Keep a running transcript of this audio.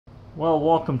Well,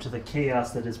 welcome to the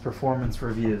chaos that is performance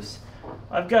reviews.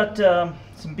 I've got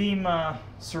some Beam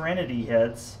Serenity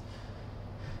heads,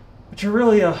 which are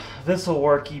really a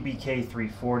Visselwerk EBK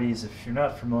 340s. If you're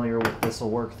not familiar with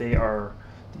Visselwerk, they are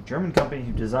the German company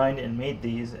who designed and made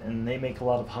these, and they make a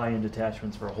lot of high-end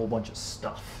attachments for a whole bunch of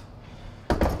stuff.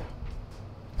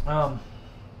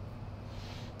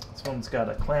 This one's got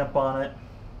a clamp on it,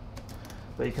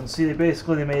 but you can see they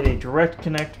made a direct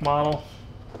connect model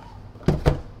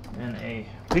and a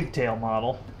pigtail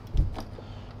model.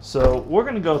 So we're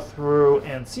going to go through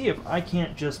and see if I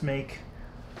can't just make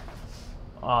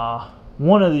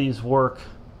one of these work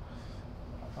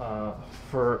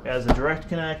as a direct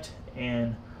connect,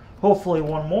 and hopefully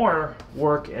one more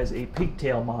work as a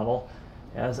pigtail model,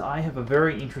 as I have a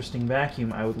very interesting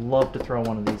vacuum. I would love to throw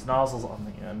one of these nozzles on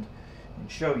the end and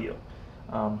show you.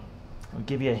 I'll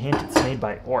give you a hint, it's made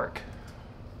by Orc.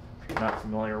 If you're not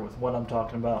familiar with what I'm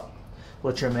talking about,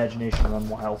 let your imagination run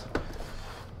wild.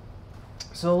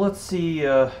 So let's see,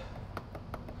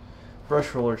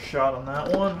 brush roller shot on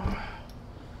that one.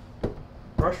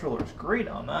 Brush roller's great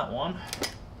on that one.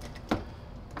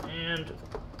 And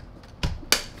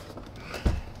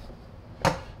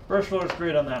brush roller's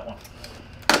great on that one.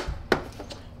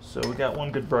 So we got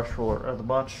one good brush roller out of the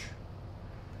bunch.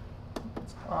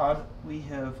 It's odd, we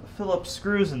have Phillips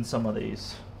screws in some of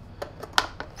these.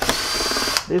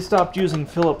 They stopped using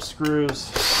Phillips screws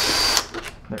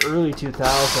in the early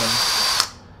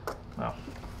 2000s. Well,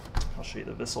 I'll show you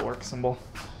the Visselwerk symbol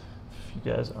if you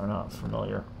guys are not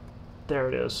familiar. There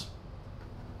it is.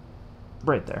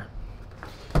 Right there.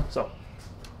 So,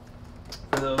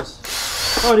 for those,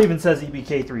 oh, it even says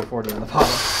EBK 340 on the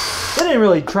bottom. They didn't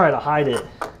really try to hide it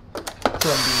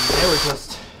from Beam. They were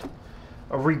just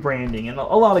a rebranding, and a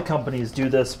lot of companies do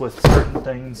this with certain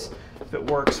things. If it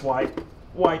works, why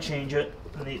change it?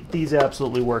 And these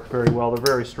absolutely work very well. They're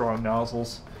very strong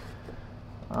nozzles.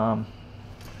 Let's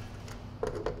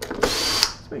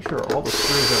make sure all the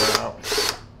screws are out.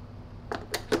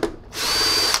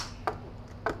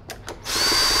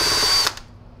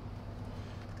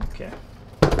 Okay.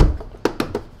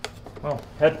 Well,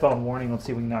 headphone warning. Let's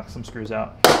see if we can knock some screws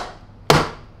out.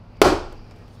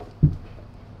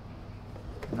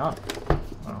 None.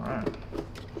 All right.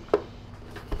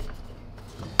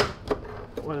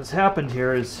 What has happened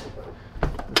here is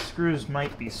the screws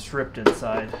might be stripped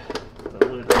inside the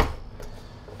lid.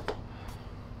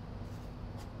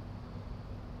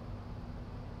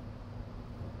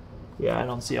 Yeah, I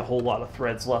don't see a whole lot of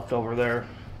threads left over there.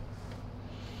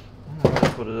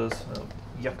 That's what it is. Oh,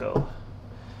 yucko.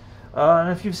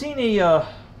 And if you've seen a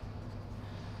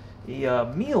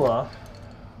Miele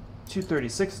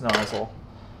 236 nozzle,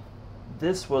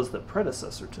 this was the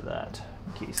predecessor to that,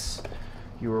 in case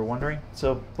you were wondering.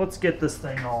 So let's get this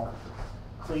thing all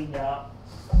cleaned out.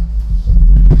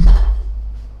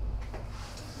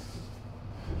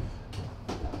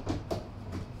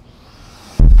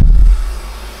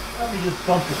 Let me just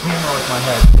bump the camera with my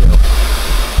head too.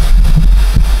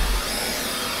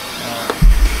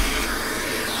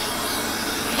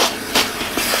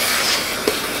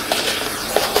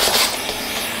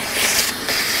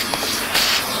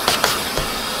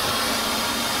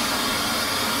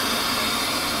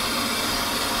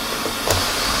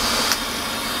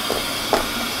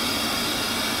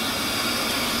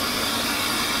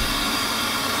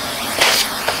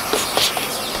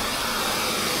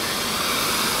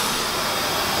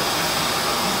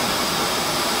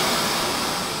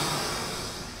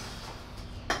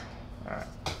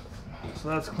 So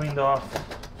that's cleaned off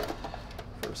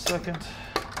for a second.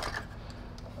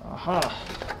 Aha.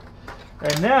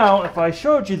 And now, if I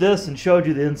showed you this and showed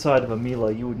you the inside of a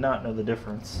Miele, you would not know the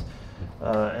difference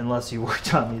unless you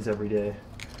worked on these every day.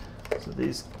 So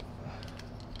these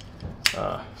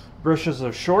brushes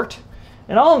are short.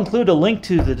 And I'll include a link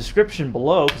to the description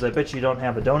below, because I bet you don't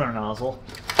have a donor nozzle,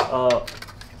 on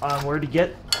where to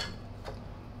get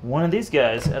one of these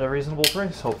guys at a reasonable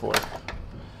price, hopefully.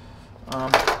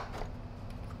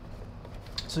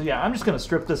 So yeah, I'm just going to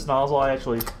strip this nozzle. I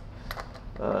actually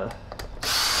don't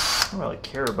really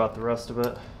care about the rest of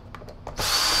it.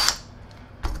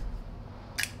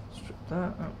 Strip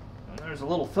that. Oh, and there's a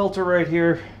little filter right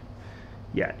here.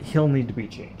 Yeah, he'll need to be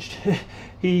changed.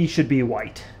 He should be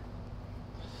white.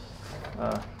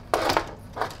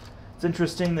 It's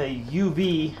interesting, the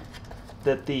UV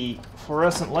that the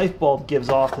fluorescent light bulb gives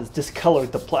off has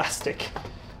discolored the plastic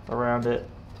around it.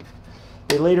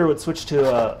 They later would switch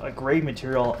to a gray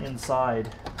material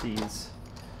inside these.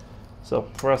 So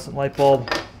fluorescent light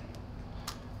bulb,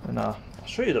 and I'll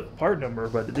show you the part number,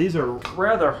 but these are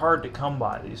rather hard to come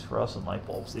by, these fluorescent light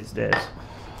bulbs these days.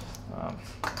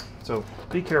 So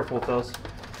be careful with those.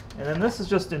 And then this is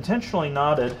just intentionally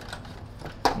knotted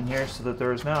in here so that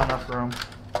there is now enough room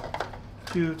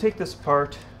to take this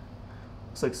apart.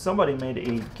 Looks like somebody made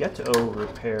a ghetto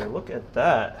repair. Look at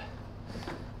that.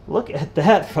 Look at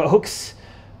that, folks.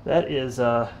 That is,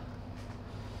 well,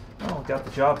 got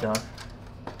the job done.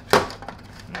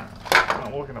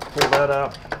 Now we're going to pull that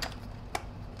out.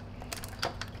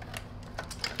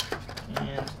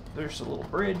 And there's a little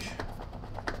bridge.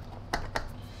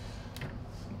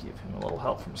 Give him a little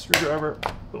help from a screwdriver.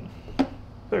 Boom.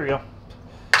 There we go.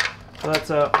 So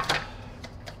that's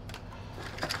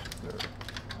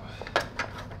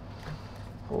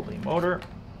pull the motor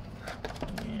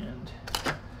and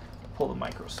pull the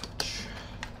micro switch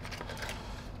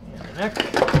and the neck,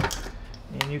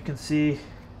 and you can see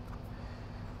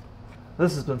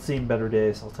this has been seen better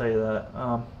days, I'll tell you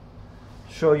that.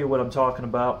 Show you what I'm talking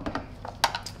about.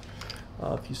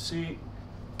 If you see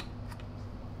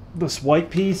this white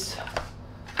piece,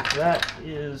 that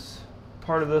is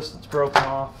part of this that's broken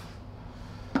off.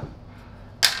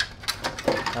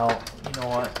 Now, you know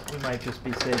what? We might just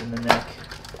be saving the neck.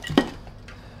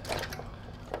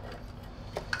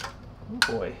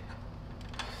 Oh boy.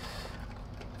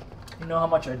 You know how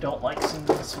much I don't like seeing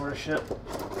this sort of shit?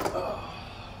 Oh.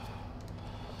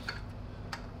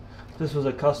 This was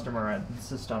a customer, I'd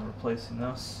insist on replacing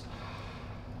this.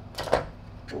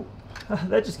 Ooh.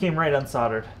 That just came right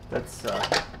unsoldered. That's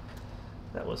that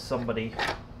was somebody.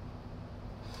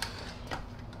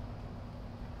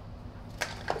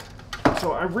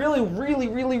 So I really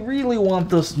want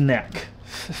this neck.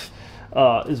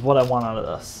 Is what I want out of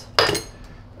this.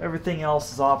 Everything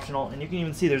else is optional, and you can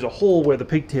even see there's a hole where the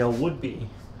pigtail would be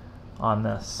on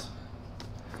this.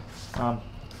 So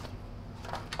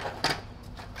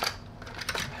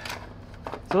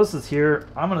this is here.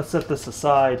 I'm going to set this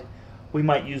aside. We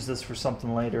might use this for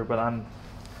something later, but I'm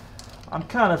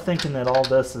kind of thinking that all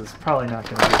this is probably not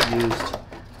going to get used.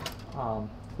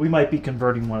 We might be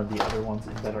converting one of the other ones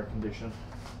in better condition.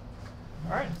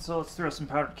 All right, so let's throw some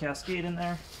powdered Cascade in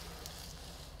there,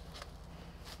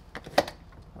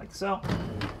 like so.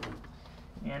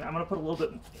 And I'm going to put a little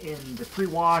bit in the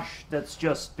pre-wash. That's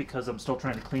just because I'm still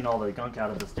trying to clean all the gunk out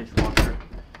of this dishwasher.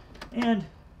 And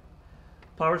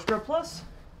Power Scrub Plus.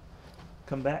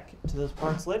 Come back to those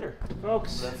parts later,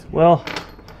 folks. Well,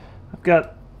 I've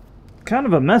got kind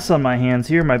of a mess on my hands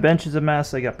here. My bench is a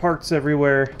mess. I got parts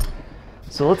everywhere.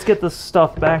 So let's get this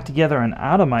stuff back together and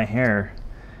out of my hair.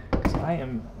 I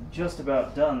am just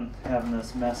about done having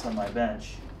this mess on my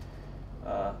bench.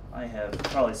 I have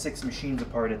probably 6 machines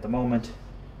apart at the moment,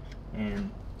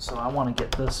 and so I want to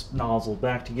get this nozzle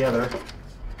back together.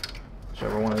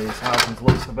 Whichever one of these housings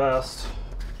looks the best.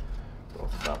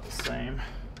 Both about the same.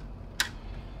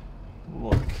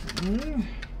 Look.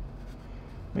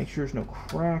 Make sure there's no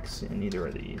cracks in either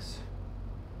of these.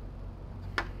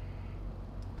 I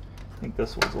think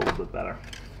this one's a little bit better.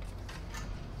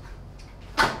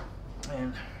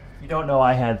 And if you don't know,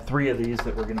 I had 3 of these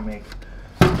that we're going to make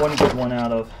one good one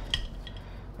out of,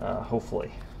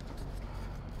 hopefully.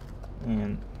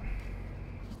 And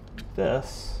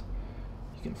this,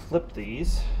 you can flip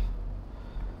these,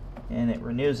 and it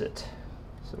renews it.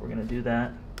 So we're going to do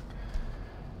that.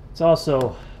 It's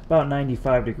also about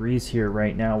 95 degrees here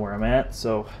right now where I'm at,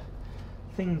 so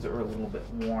things are a little bit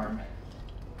warm.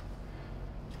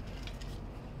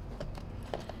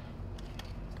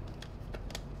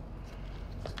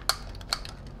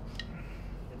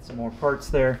 Some more parts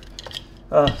there.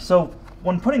 So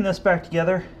when putting this back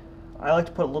together, I like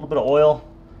to put a little bit of oil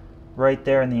right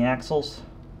there in the axles.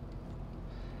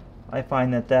 I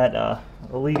find that that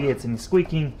alleviates any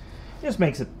squeaking. It just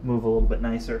makes it move a little bit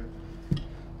nicer.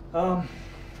 Let's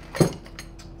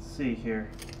see here.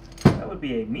 That would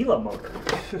be a Mila motor.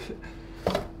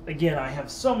 Again, I have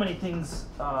so many things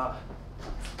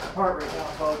apart right now,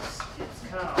 folks. It's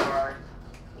kind of hard.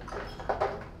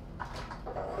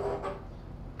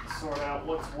 Sort out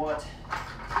what's what.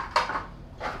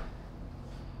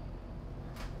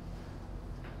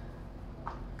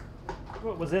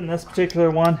 What was in this particular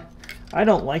one? I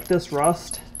don't like this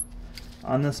rust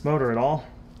on this motor at all.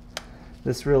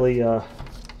 This really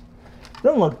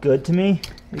doesn't look good to me.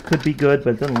 It could be good,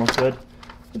 but it doesn't look good.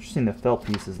 Interesting, the felt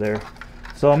pieces there.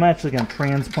 So I'm actually going to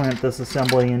transplant this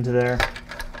assembly into there.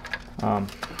 In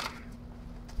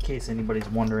case anybody's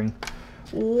wondering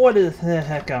what the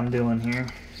heck I'm doing here.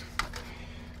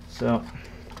 So,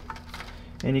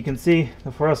 and you can see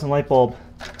the fluorescent light bulb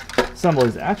assembly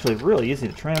is actually really easy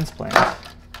to transplant.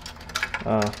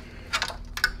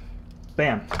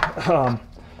 Bam.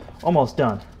 Almost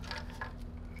done.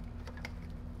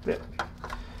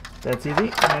 That's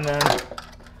easy. And then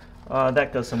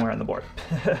That goes somewhere on the board.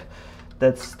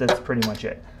 That's pretty much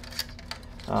it.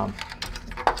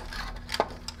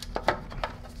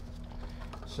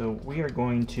 So we are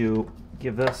going to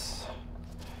give this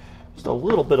just a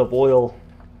little bit of oil,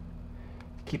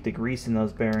 keep the grease in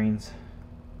those bearings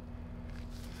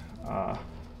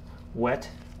wet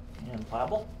and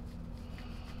pliable,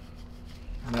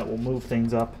 and that will move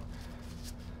things up.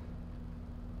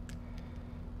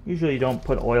 Usually you don't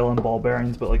put oil in ball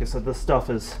bearings, but like I said, this stuff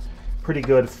is pretty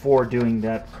good for doing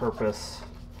that purpose.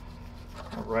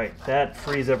 All right, that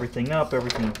frees everything up.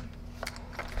 Everything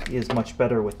is much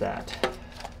better with that.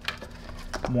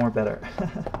 More better.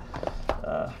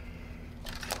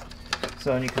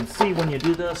 So and you can see when you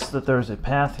do this that there's a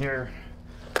path here,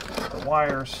 the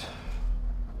wires,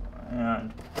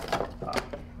 and I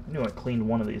knew I cleaned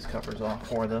one of these covers off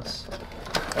for this.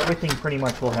 Everything pretty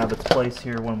much will have its place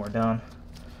here when we're done.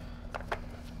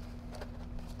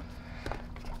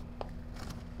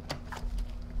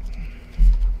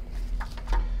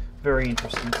 Very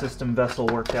interesting system vessel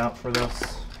worked out for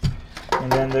this.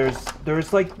 And then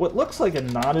there's like what looks like a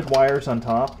knotted wires on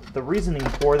top. The reasoning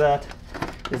for that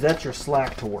is that's your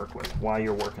slack to work with while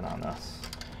you're working on this.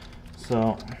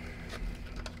 So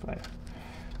if I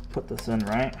put this in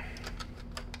right,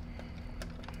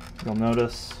 you'll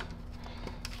notice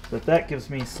that that gives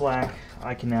me slack.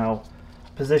 I can now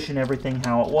position everything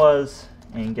how it was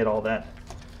and get all that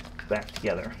back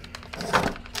together.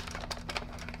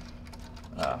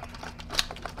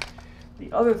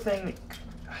 The other thing,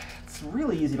 it's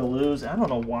really easy to lose. I don't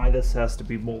know why this has to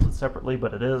be molded separately,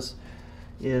 but it is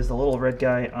the little red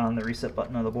guy on the reset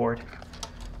button of the board.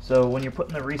 So when you're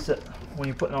putting the reset, when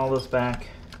you're putting all this back,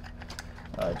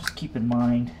 just keep in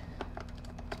mind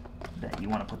that you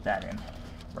want to put that in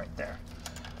right there.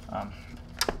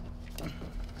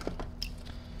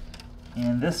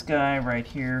 And this guy right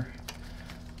here,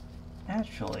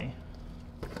 actually,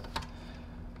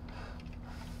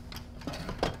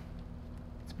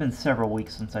 it's been several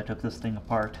weeks since I took this thing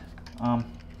apart.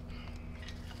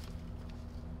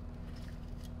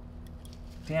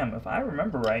 Damn, if I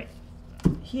remember right,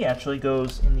 he actually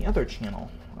goes in the other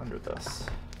channel under this.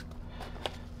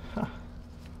 Huh.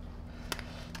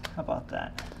 How about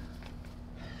that?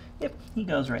 Yep, he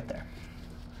goes right there.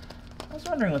 I was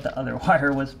wondering what the other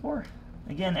wire was for.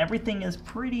 Again, everything is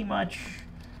pretty much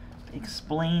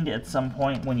explained at some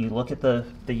point when you look at the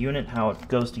unit, how it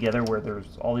goes together, where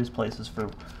there's all these places for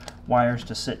wires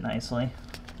to sit nicely.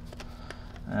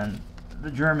 And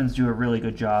the Germans do a really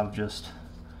good job of just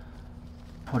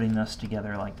putting this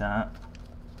together like that.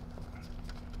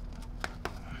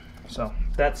 So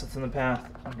that sits in the path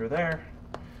under there.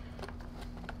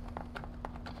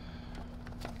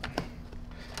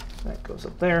 That goes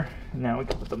up there. And now we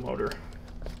can put the motor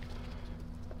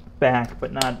back,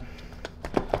 but not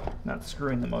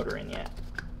screwing the motor in yet.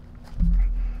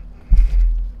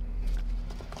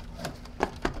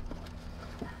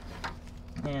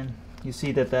 And you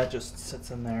see that that just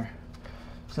sits in there.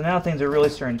 So now things are really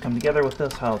starting to come together with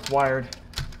this, how it's wired.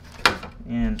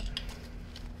 And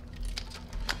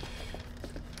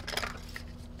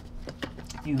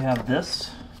you have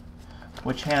this,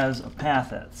 which has a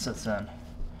path that sits in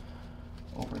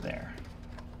over there.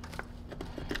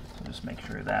 So just make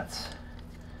sure that's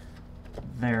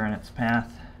there in its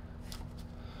path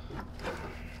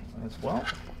as well.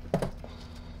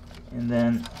 And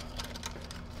then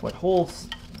what holds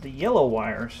the yellow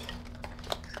wires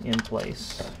in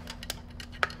place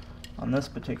on this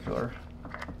particular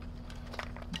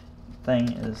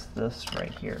thing is this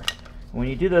right here. When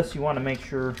you do this, you want to make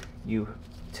sure you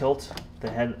tilt the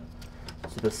head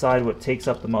to the side what takes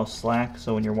up the most slack,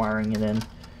 so when you're wiring it in,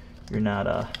 you're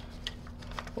not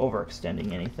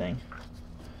overextending anything.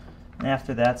 And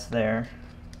after that's there,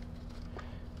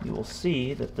 you will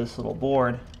see that this little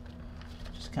board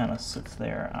just kind of sits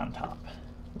there on top,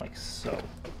 like so.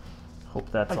 Hope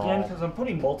that's all. Again, because I'm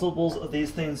putting multiples of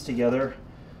these things together,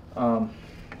 I'm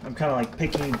kind of like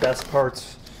picking the best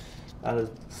parts out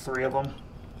of 3 of them.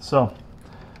 So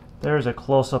there's a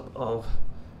close-up of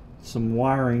some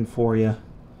wiring for you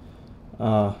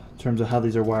in terms of how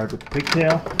these are wired with the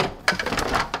pigtail,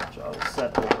 which I will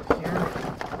set over here.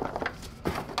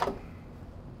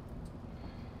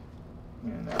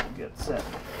 And that will get set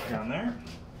down there.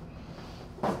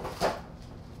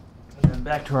 And then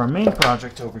back to our main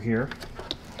project over here.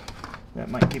 That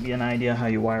might give you an idea how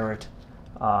you wire it.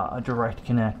 A direct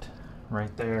connect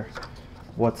right there.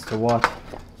 What's to what.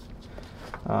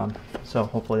 So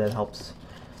hopefully that helps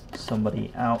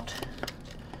somebody out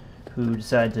who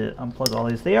decided to unplug all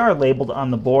these. They are labeled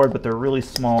on the board, but they're really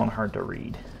small and hard to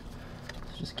read.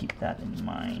 So just keep that in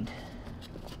mind.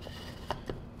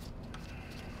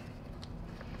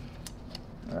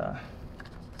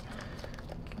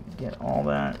 get all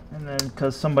that, and then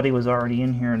because somebody was already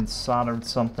in here and soldered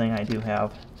something, I do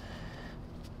have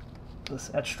this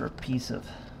extra piece of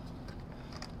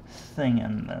thing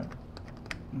in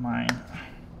mine,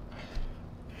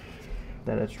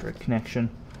 that extra connection.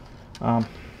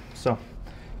 So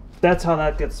that's how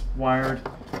that gets wired.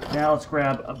 Now let's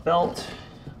grab a belt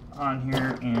on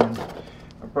here and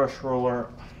a brush roller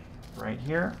right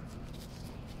here.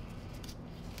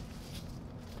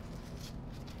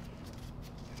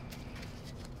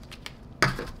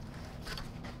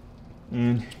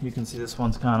 And you can see this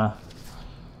one's kind of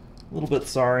a little bit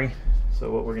sorry. So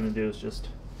what we're going to do is just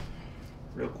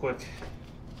real quick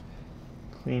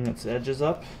clean its edges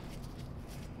up.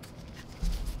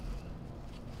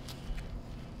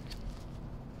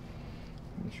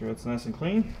 Make sure it's nice and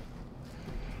clean.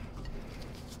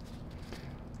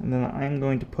 And then I'm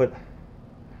going to put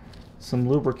some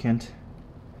lubricant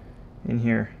in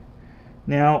here.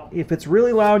 Now, if it's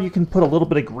really loud, you can put a little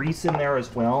bit of grease in there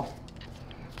as well.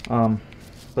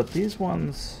 But these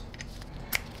ones,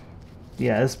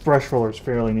 yeah, this brush roller is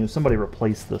fairly new. Somebody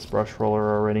replaced this brush roller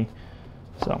already.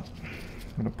 So I'm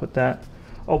going to put that.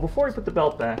 Oh, before I put the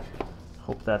belt back,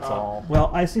 hope that's all. Well,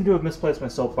 I seem to have misplaced my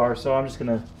soap bar, so I'm just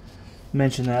going to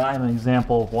mention that I'm an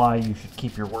example of why you should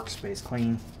keep your workspace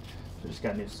clean. So I just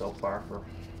got a new soap bar for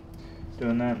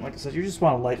doing that. Like I said, you just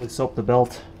want to lightly soap the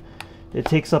belt. It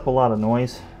takes up a lot of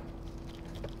noise.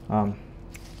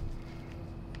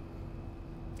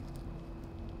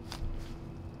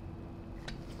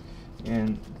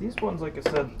 And these ones, like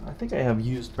I said, I think I have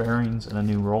used bearings and a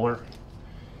new roller.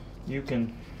 You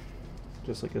can,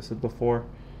 just like I said before,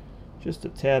 just a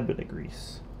tad bit of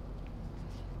grease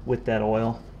with that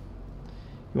oil.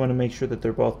 You want to make sure that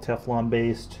they're both Teflon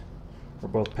based or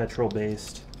both petrol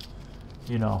based,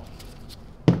 you know.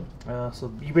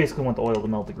 So you basically want the oil to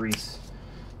melt the grease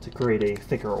to create a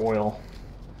thicker oil.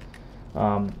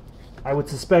 I would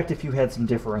suspect if you had some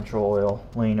differential oil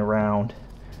laying around,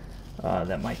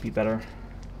 that might be better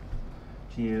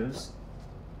to use.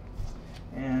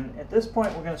 And at this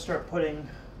point, we're going to start putting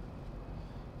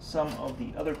some of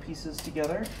the other pieces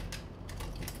together.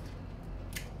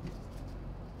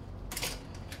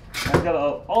 I've got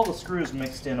all the screws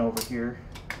mixed in over here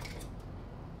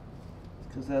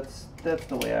because that's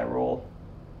the way I roll.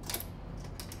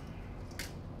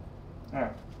 All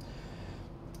right.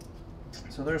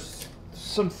 So there's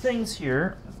some things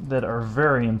here that are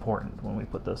very important when we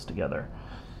put this together.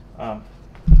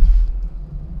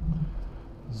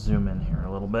 Zoom in here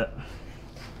a little bit.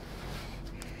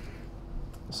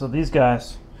 So these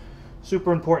guys,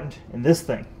 super important in this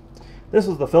thing. This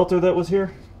was the filter that was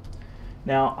here.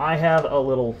 Now I have a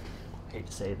little, I hate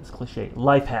to say this cliche,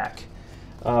 life hack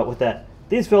with that.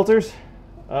 These filters,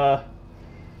 they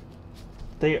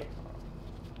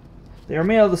are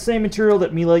made out of the same material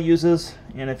that Miele uses,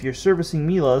 and if you're servicing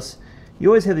Miele's, you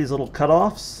always have these little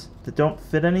cutoffs that don't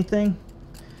fit anything.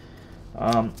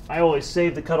 I always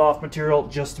save the cutoff material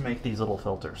just to make these little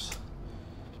filters.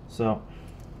 So,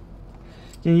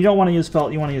 and you don't want to use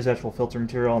felt, you want to use actual filter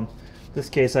material. In this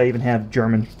case, I even have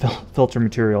German filter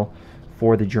material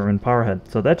for the German power head.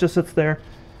 So that just sits there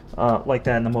like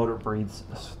that, and the motor breathes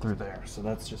through there. So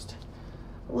that's just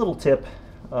a little tip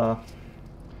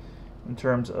in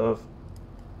terms of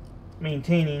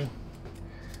maintaining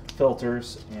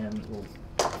filters and a little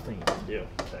thing you can do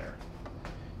there.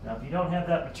 Now, if you don't have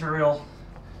that material,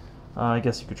 I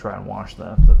guess you could try and wash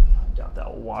that, but I doubt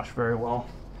that will wash very well.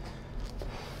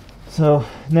 So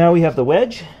now we have the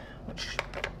wedge, which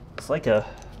is like a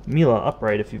Miele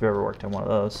upright if you've ever worked on one of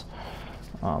those.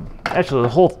 Actually,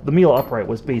 the Miele upright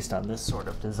was based on this sort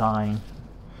of design.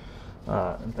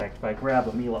 In fact, if I grab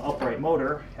a Miele upright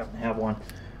motor, happen to have one,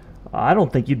 I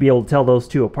don't think you'd be able to tell those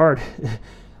two apart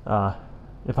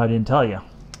if I didn't tell you.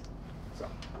 So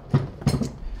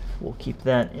we'll keep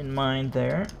that in mind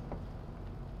there.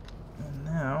 And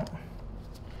now,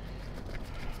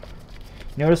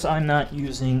 notice I'm not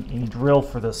using a drill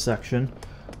for this section.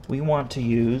 We want to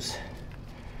use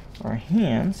our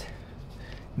hands.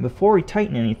 And before we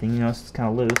tighten anything, you notice it's kind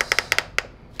of loose.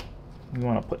 We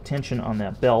want to put tension on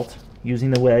that belt using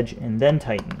the wedge and then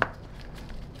tighten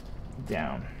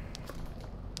down.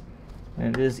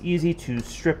 And it is easy to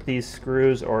strip these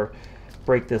screws or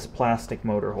break this plastic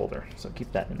motor holder, so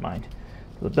keep that in mind.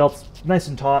 So the belt's nice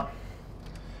and taut,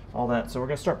 all that. So we're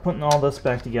going to start putting all this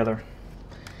back together.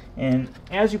 And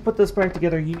as you put this back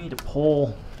together, you need to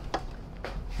pull,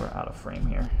 we're out of frame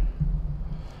here,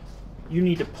 you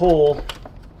need to pull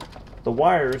the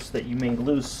wires that you made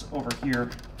loose over here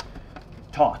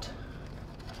taut,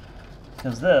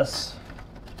 because this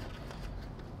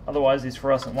Otherwise, these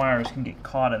fluorescent wires can get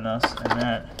caught in this, and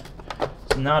that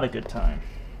is not a good time.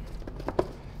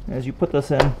 As you put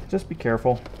this in, just be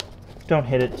careful. Don't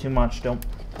hit it too much. Don't.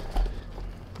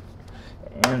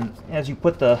 And as you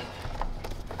put the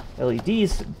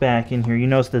LEDs back in here, you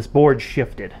notice this board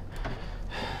shifted,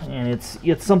 and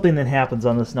it's something that happens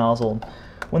on this nozzle.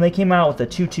 When they came out with the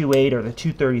 228 or the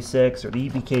 236 or the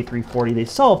EBK 340, they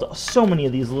solved so many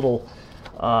of these little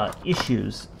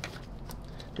issues.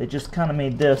 They just kind of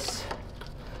made this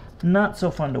not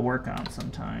so fun to work on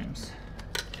sometimes.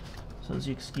 So as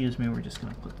you excuse me, we're just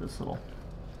going to put this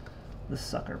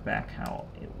sucker back how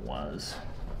it was.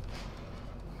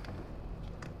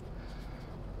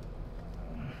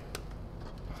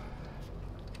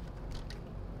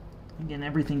 Again,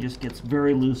 everything just gets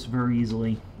very loose very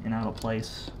easily and out of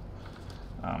place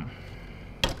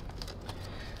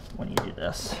when you do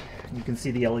this. You can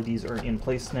see the LEDs are in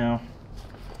place now.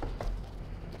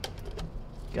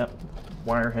 Yep,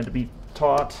 wire had to be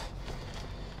taut.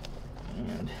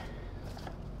 And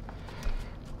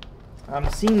I'm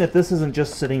seeing that this isn't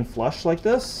just sitting flush like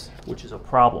this, which is a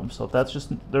problem. So if that's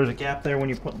just, there's a gap there when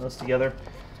you're putting this together,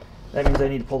 that means I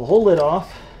need to pull the whole lid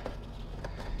off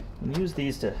and use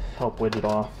these to help wedge it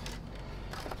off.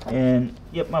 And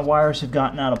yep, my wires have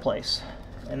gotten out of place,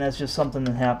 and that's just something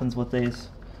that happens with these.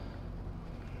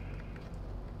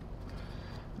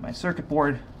 My circuit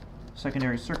board,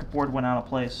 secondary circuit board, went out of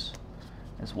place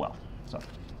as well.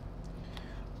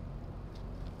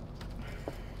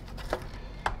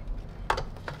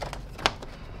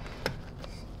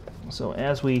 So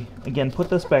as we again put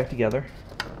this back together,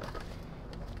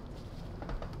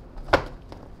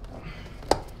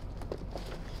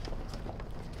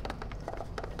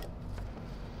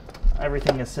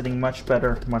 everything is sitting much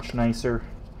better, much nicer.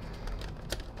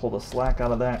 Pull the slack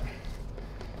out of that.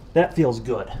 That feels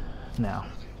good now.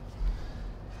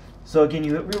 So again,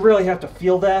 you really have to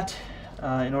feel that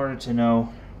in order to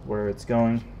know where it's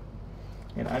going.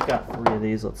 And I've got 3 of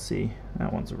these. Let's see.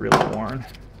 That one's really worn.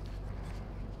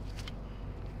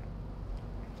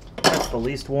 That's the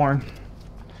least worn.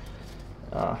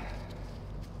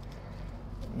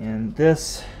 And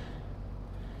this,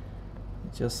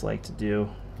 I just like to do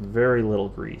very little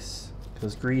grease,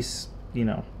 because grease, you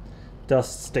know,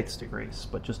 dust sticks to grease,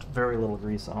 but just very little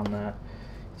grease on that.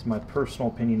 It's my personal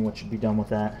opinion what should be done with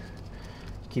that.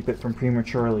 Keep it from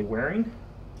prematurely wearing.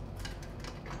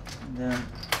 And then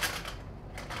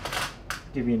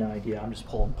give you an idea, I'm just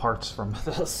pulling parts from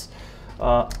this.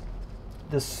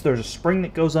 There's a spring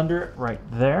that goes under it right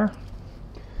there,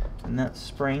 and that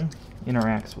spring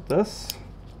interacts with this.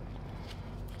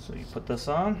 So you put this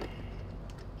on.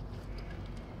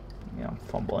 Yeah, I'm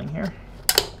fumbling here.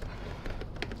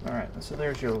 All right, so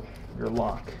there's your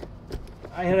lock.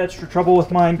 I had extra trouble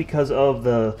with mine because of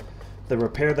the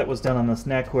repair that was done on this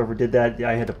neck. Whoever did that,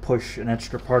 I had to push an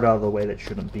extra part out of the way that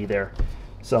shouldn't be there.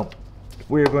 So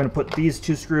we're going to put these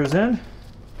 2 screws in.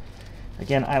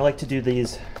 Again, I like to do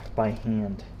these by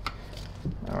hand.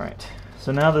 All right,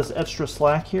 so now this extra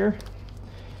slack here,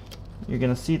 you're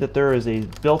going to see that there is a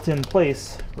built-in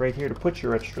place right here to put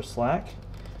your extra slack.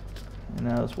 And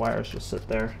now those wires just sit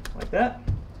there like that.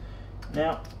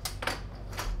 Now,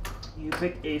 you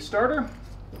pick a starter.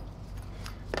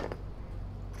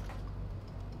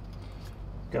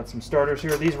 Got some starters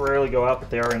here. These rarely go out, but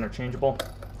they are interchangeable.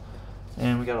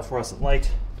 And we got a fluorescent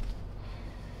light.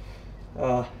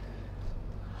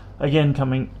 Again,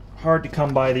 hard to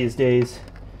come by these days,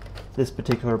 this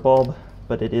particular bulb,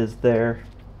 but it is there.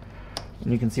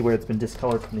 And you can see where it's been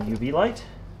discolored from the UV light.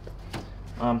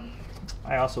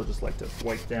 I also just like to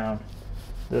wipe down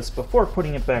this before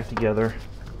putting it back together.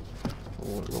 A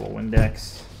little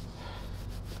Windex.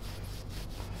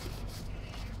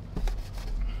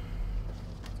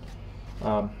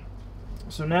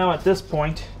 So now at this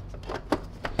point,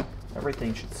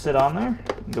 everything should sit on there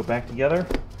and go back together.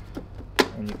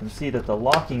 And you can see that the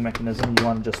locking mechanism, you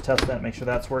want to just test that, make sure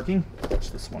that's working,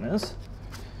 which this one is.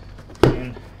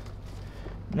 And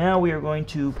now we are going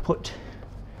to put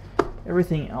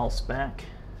everything else back.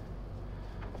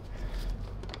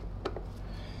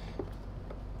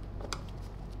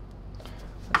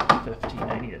 That's 15,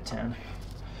 I need a 10.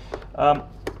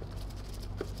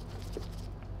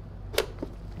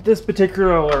 This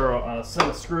particular set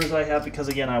of screws I have, because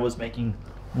again I was making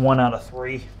 1 out of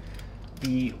 3.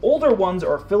 The older ones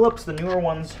are Phillips, the newer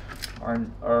ones are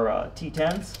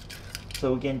T10s.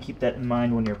 So again, keep that in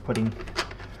mind when you're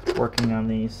working on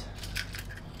these.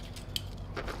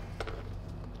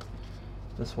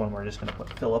 This one we're just going to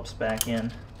put Phillips back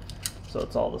in, so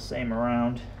it's all the same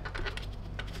around.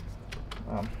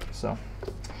 So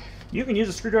you can use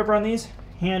a screwdriver on these,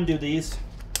 hand do these.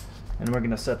 And we're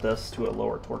going to set this to a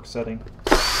lower torque setting.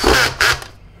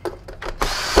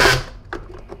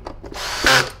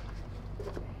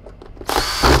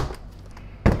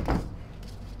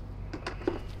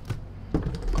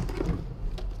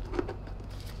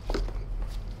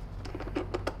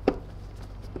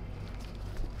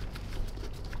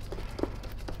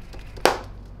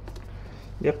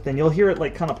 Yep, then you'll hear it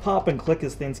like kind of pop and click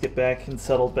as things get back and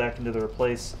settled back into their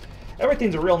place.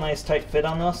 Everything's a real nice tight fit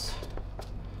on this.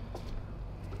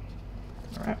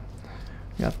 Alright,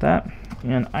 got that.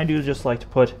 And I do just like to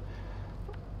put,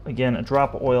 again, a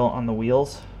drop of oil on the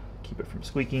wheels. Keep it from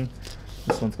squeaking.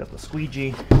 This one's got the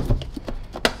squeegee.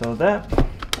 So that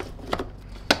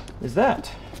is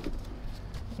that.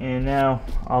 And now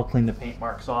I'll clean the paint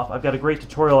marks off. I've got a great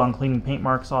tutorial on cleaning paint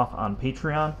marks off on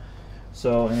Patreon.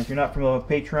 So, and if you're not familiar with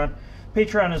Patreon,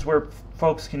 Patreon is where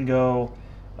folks can go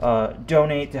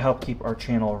donate to help keep our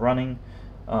channel running.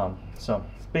 So,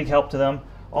 big help to them.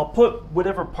 I'll put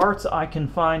whatever parts I can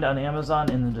find on Amazon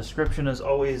in the description as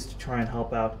always to try and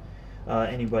help out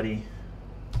anybody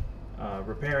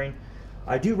repairing.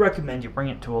 I do recommend you bring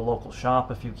it to a local shop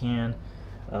if you can.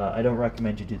 I don't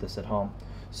recommend you do this at home.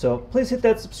 So please hit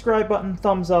that subscribe button,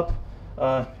 thumbs up,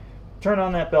 turn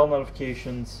on that bell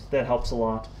notifications. That helps a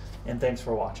lot. And thanks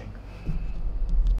for watching.